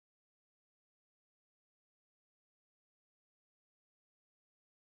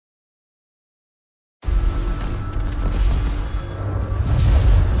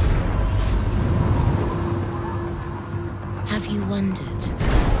wondered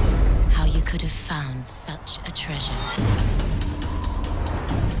how you could have found such a treasure?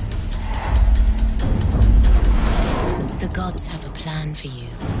 The gods have a plan for you,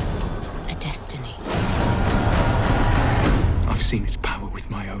 a destiny. I've seen its power with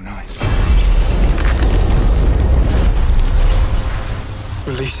my own eyes.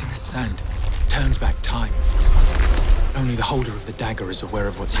 Releasing the sand turns back time. Only the holder of the dagger is aware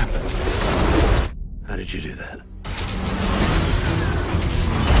of what's happened. How did you do that?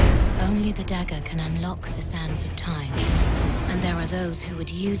 Only the dagger can unlock the sands of time. And there are those who would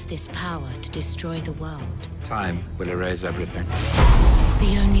use this power to destroy the world. Time will erase everything.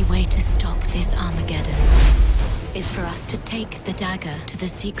 The only way to stop this Armageddon is for us to take the dagger to the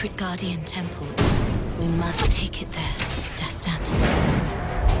secret Guardian Temple. We must take it there, Dastan.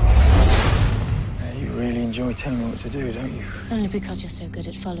 You really enjoy telling me what to do, don't you? Only because you're so good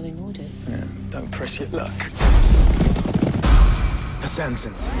at following orders. Yeah, don't press your luck.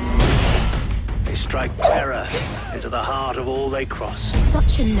 Assassins. They strike terror into the heart of all they cross.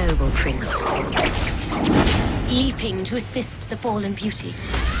 Such a noble prince. Leaping to assist the fallen beauty.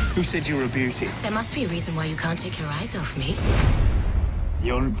 Who said you were a beauty? There must be a reason why you can't take your eyes off me.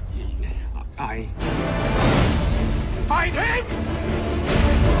 You're... Find him!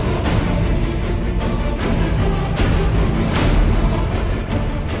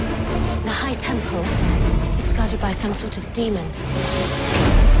 The High Temple. It's guarded by some sort of demon.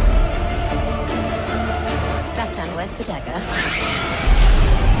 Dastan, where's the dagger?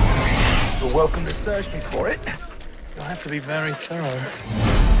 You're welcome to search me for it. You'll have to be very thorough.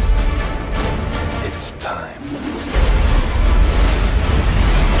 It's time.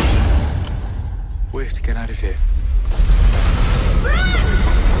 We have to get out of here.